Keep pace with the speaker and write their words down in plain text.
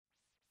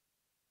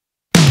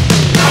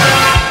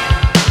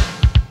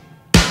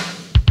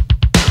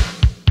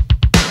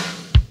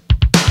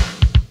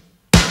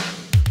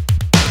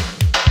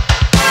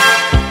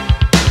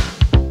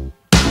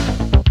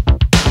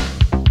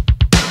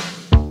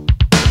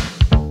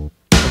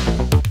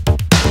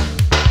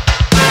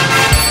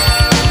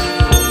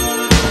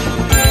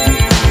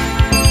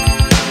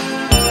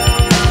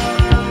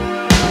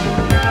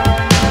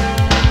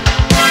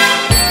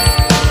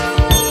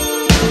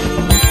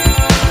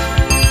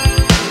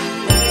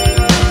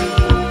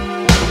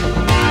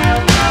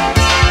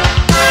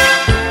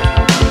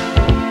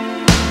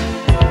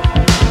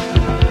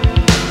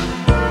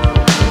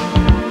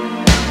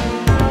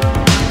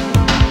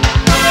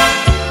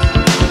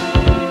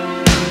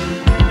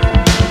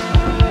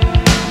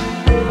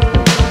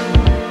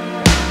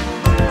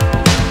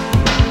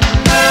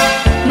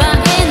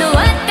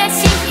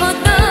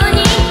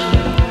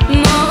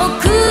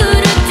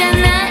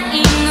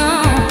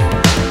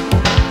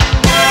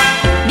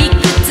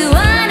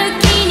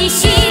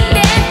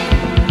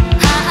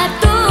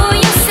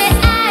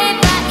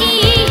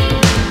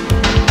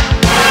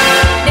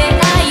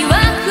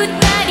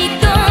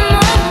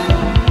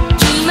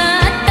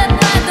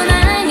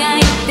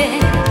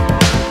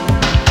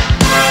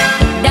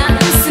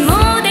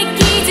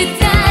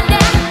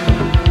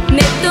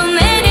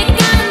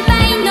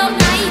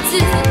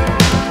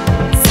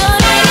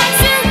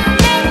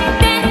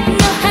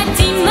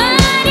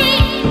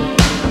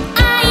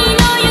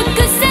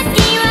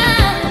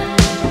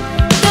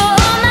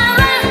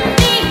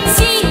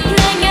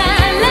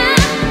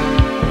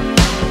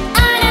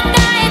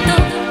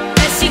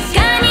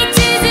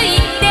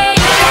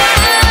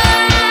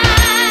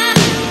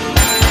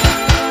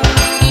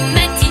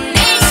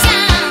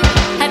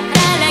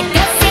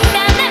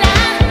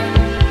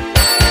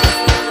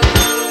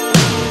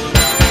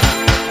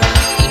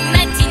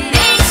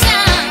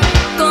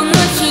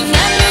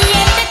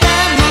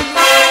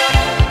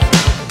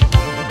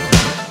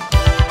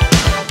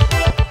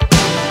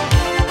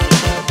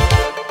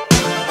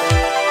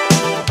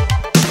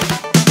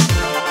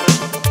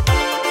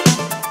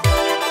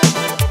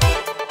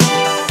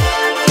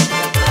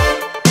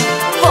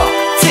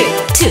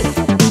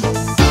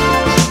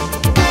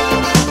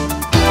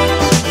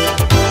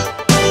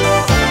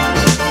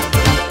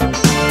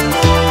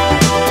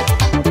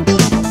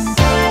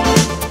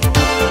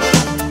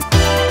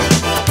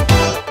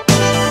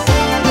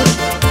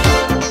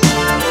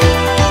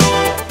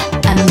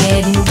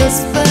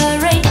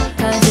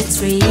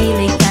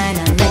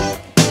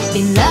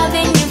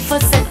loving you for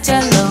such a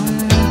long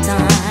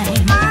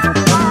time.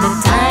 When the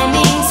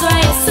timing's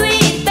right,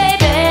 sweet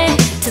baby,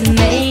 to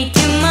make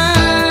you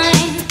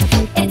mine,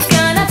 it's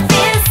gonna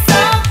feel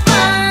so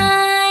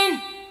fine.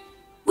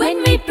 When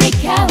we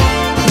break out,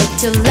 let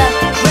your love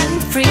run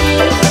free.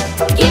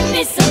 Give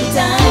me some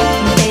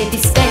time, baby,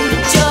 spend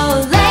your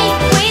life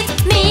with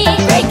me.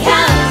 Break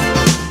out,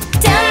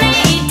 tell me,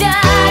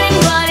 darling,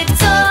 what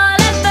it's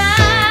all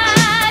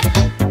about.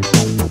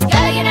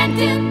 Gotta get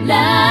into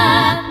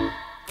love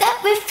that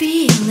we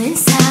feel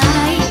inside.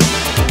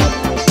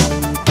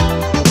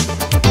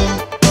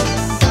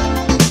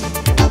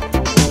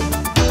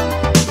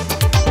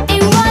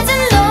 It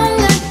wasn't long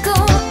ago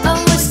I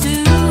was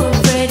too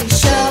afraid to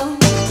show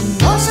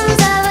emotions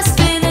I was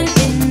feeling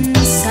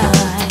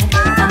inside.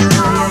 I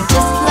know you're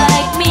just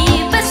like me,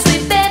 but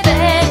sweet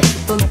baby,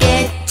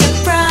 forget your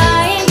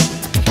pride,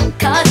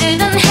 'cause you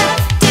don't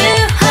have to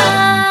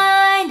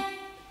hide.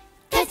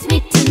 Touch me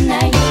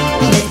tonight,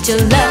 let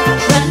your love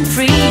run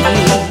free,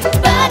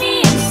 body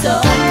and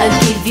soul. I'll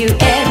give you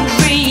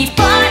every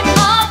part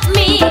of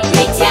me.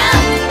 Reach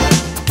out,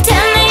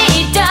 tell me,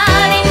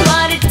 darling,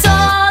 what it's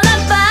all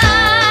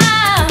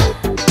about.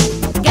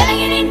 Gotta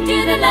get into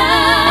the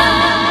love.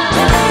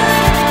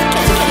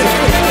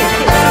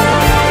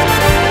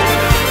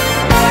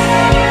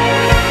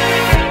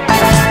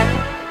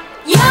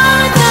夜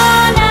空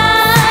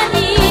に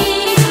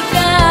向か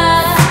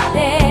って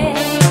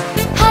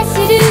走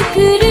る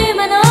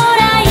車の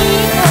ライ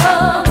ト、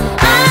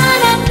あ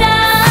なた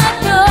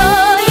と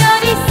寄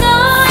り添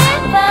え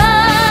ば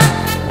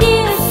流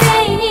星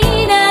に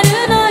なる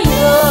のよ。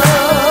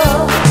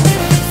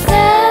さ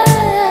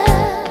あ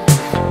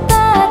パ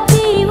ーテ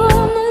ィーを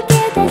抜け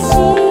出し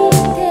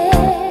て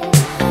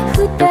二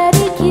人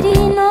きり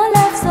のラ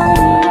ブソ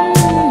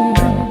ン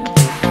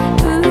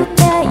グ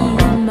歌い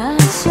ま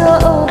しょ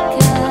うか。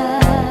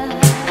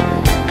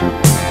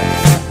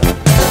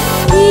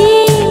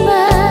今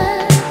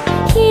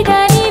左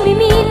耳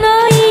の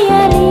イヤ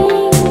リ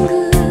ング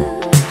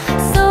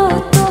そっ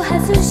と外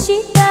し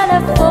たら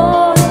フォ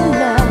ール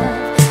ラ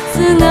素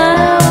顔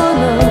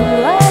の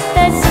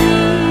私。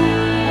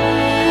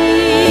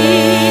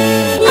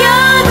夜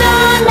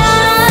空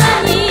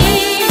に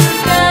向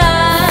か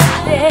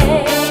って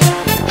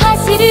走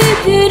る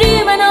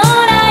車の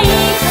ライ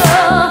ト、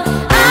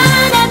あ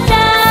なた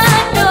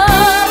と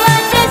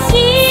私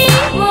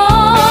を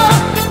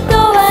ド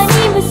アに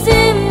結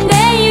んで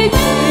ゆく。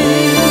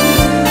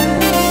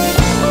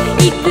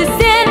幾千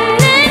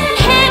年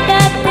隔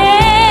て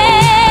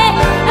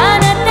あ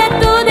なた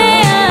と出会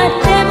っ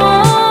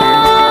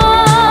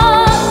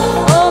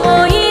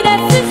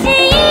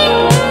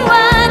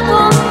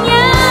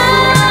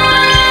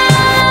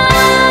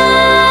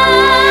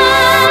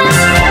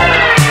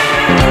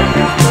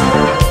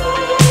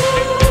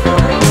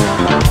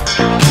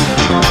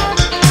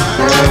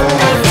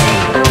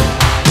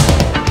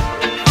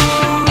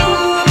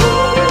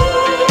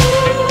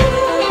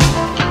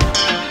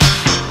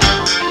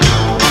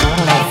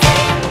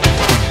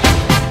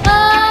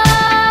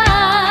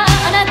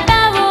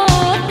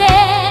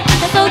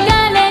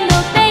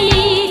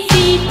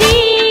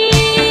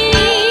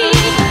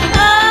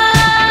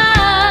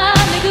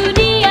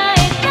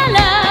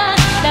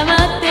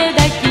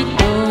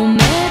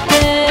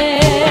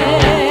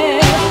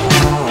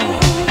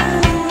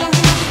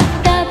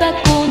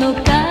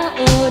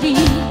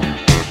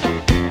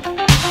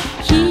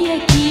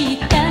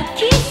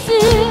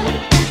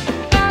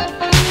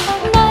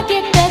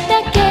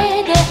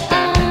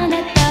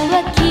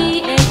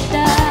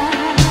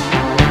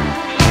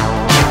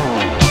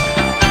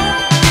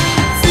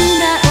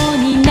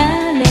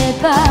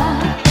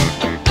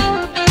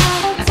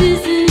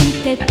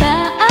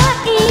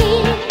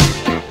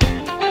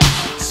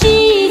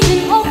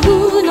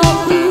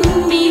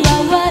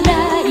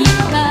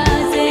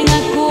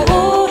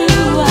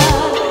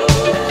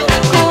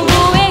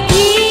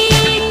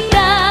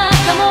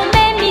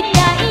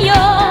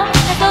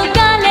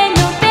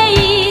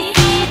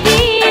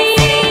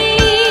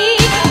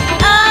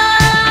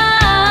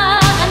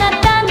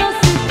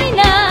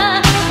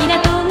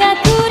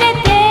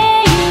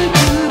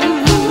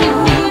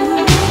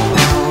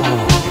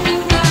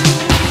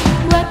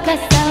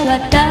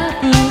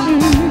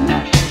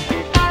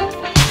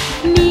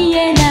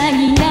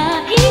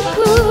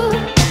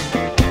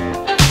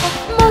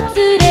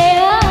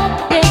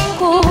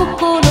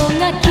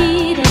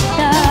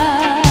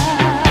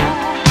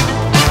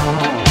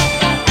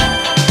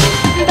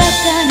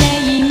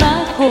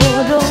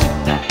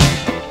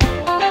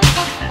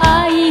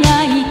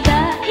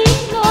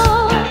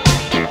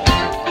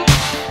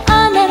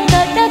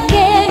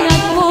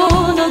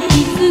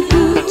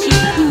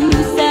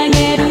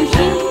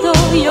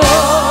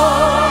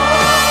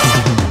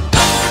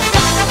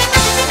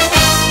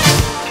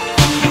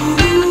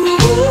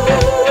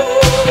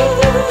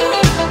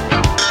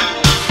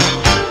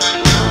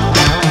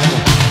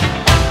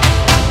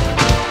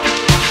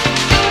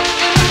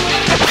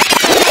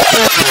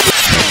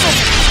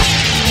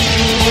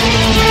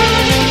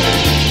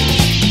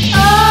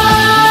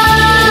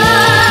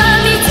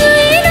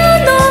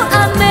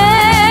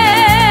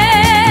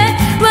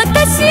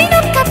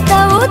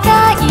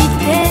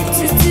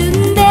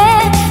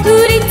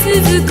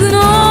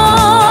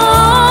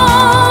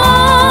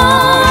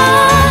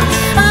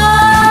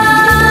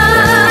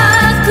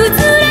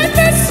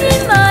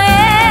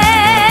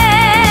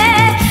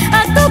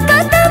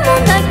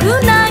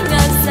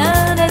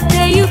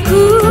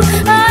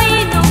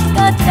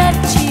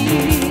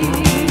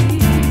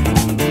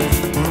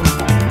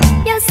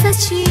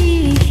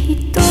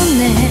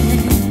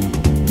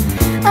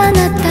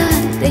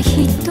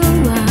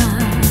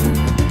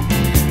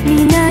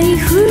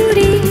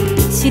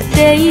し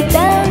てい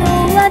た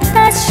の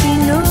私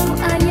の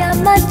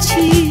過ち。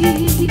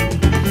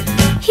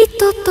ひ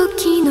とと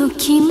きの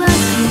気まぐれ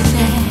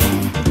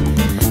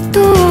通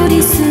り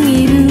過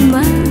ぎる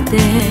まで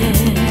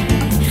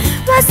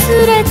忘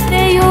れ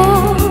てよ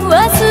忘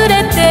れ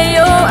て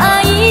よ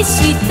愛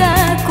した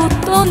こ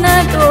と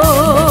など。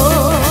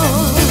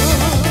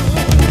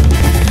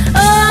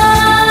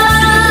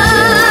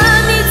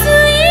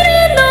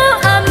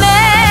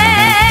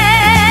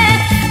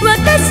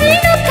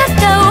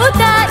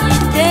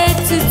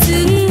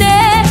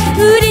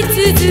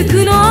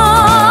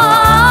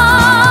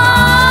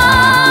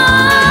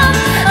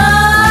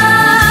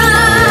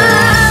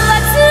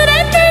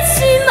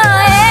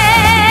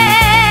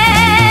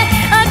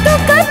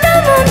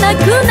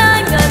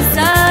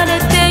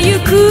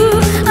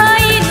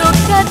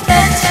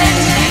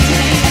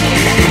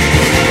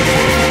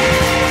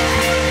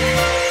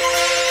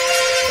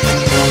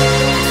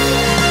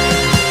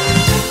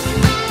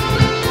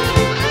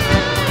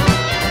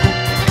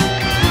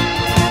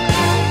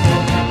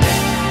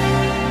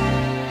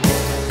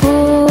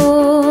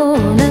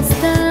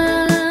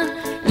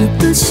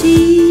愛し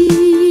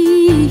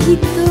い人、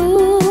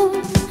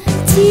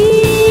小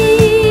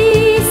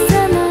さ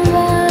な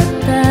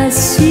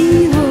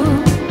私を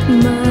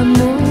守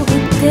っ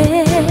て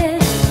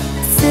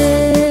切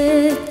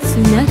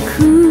なく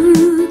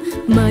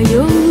迷う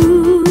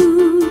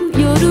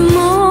夜も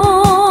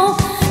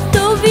飛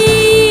び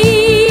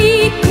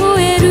越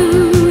える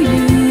勇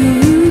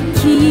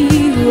気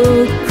を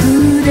く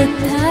れ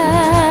た。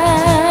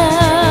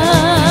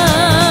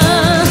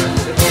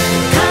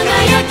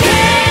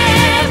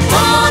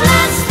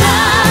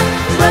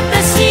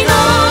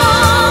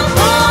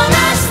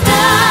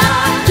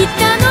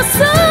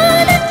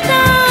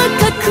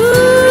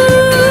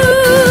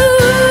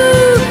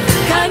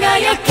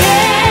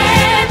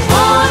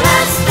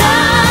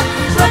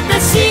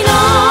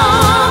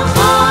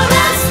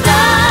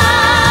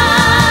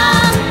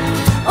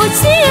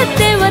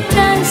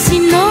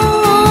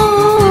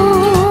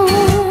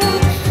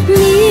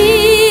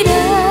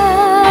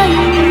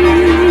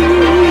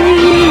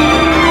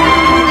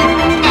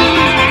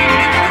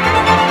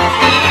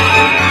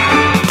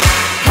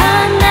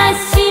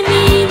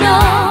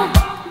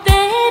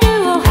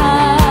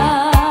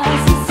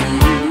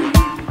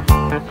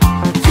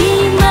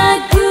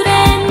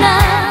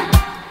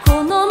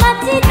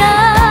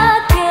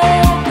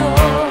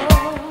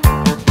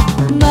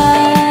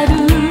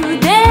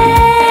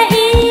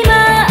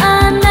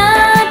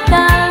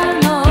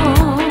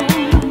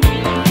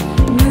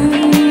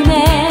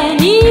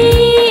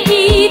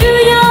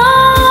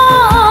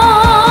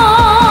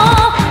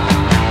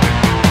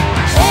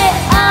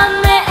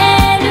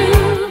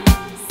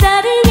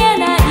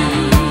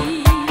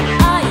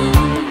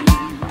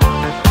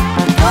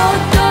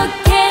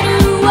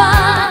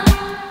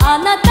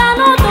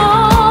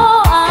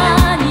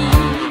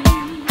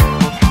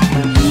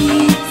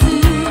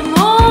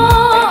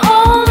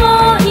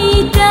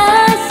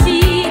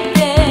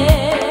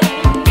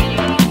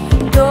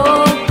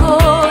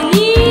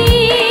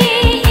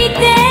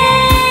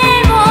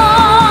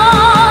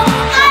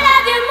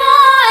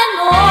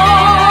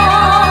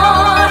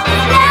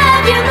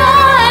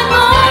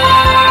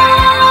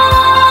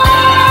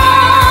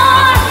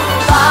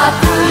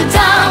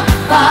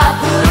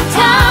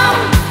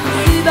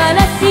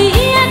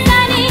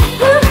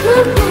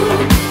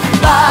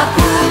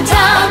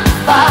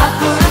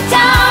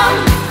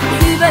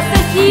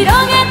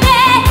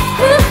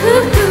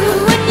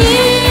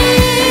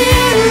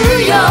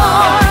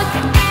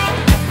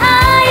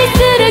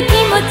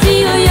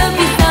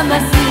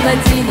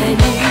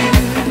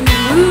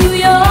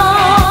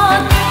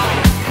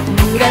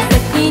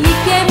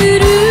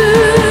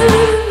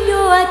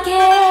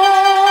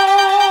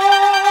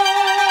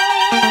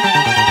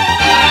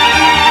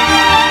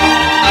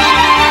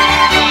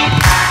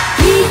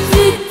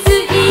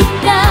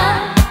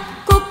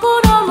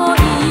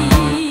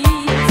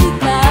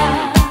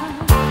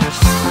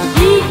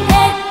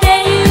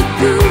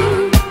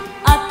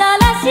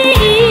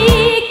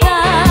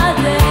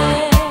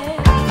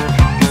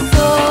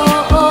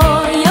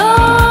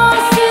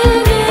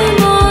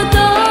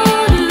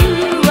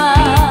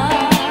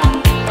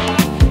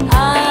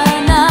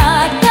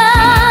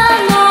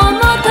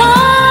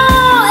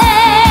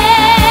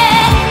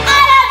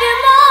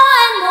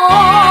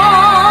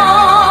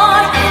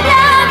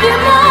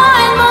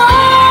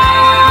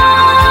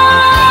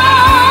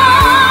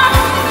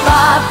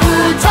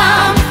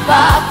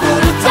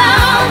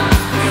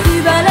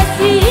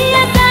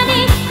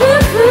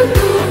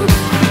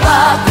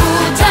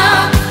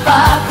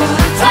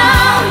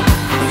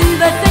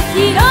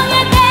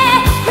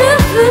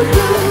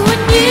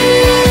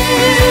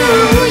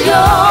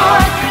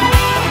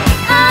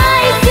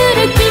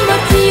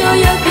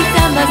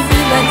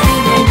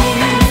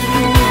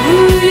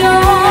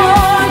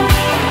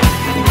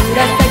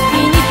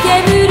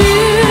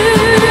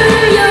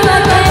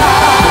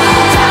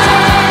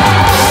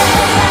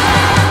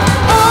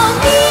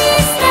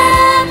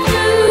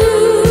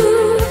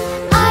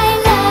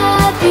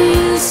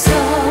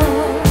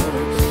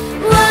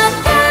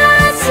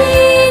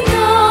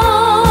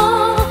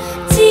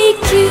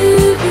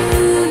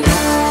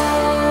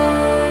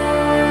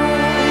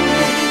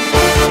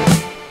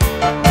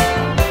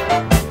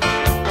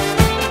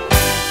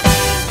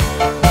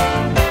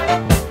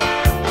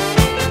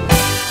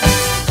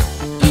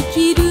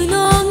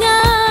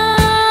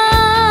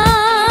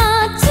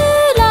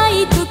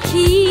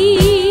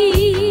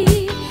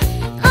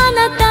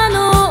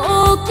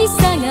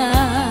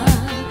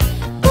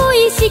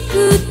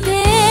くて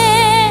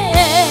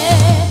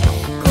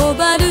コ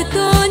バル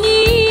トに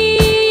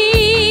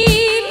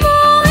燃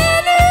え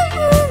る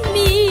海、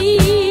い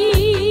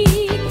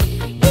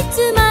つ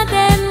まで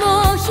も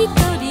一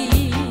人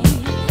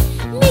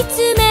見つ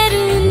める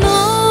の。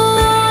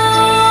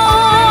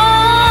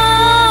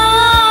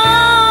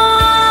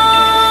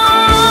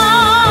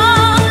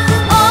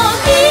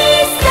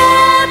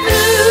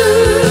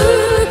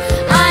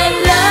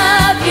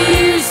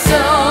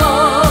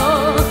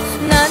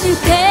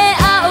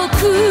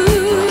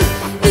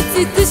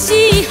美し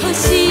い星、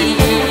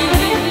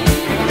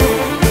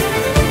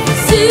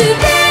すべ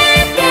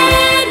て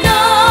の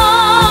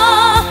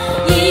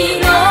命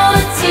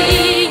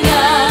が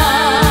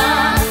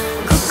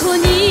ここ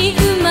に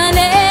生まれ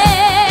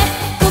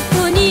こ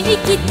こに生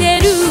きて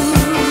る。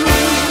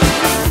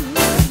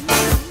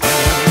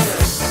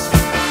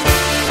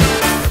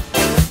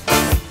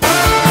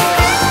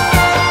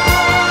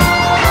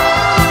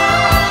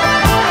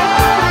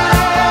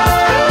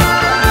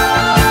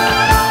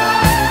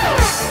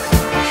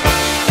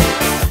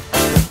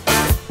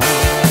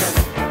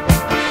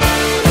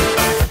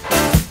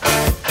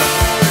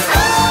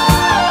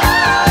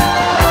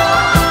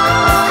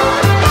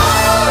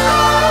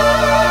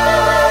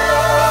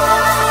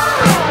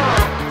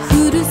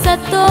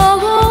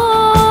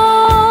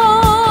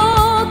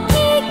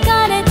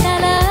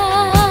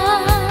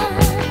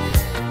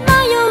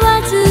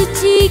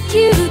地球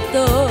と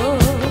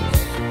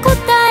答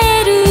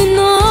えるの。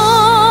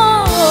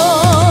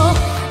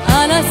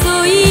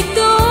争いと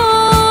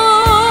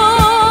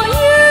い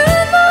う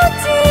文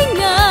字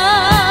が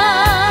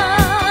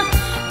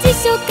辞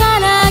書か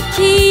ら消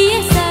え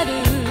去る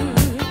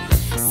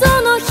そ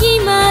の日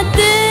まで。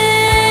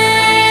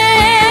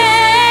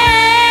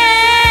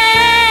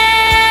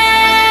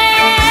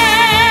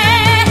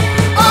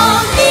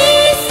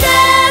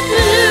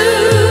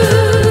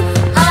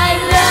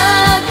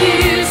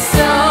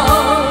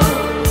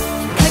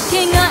かけ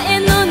がえ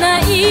のな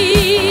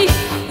い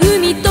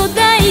海と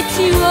大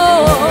地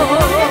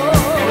を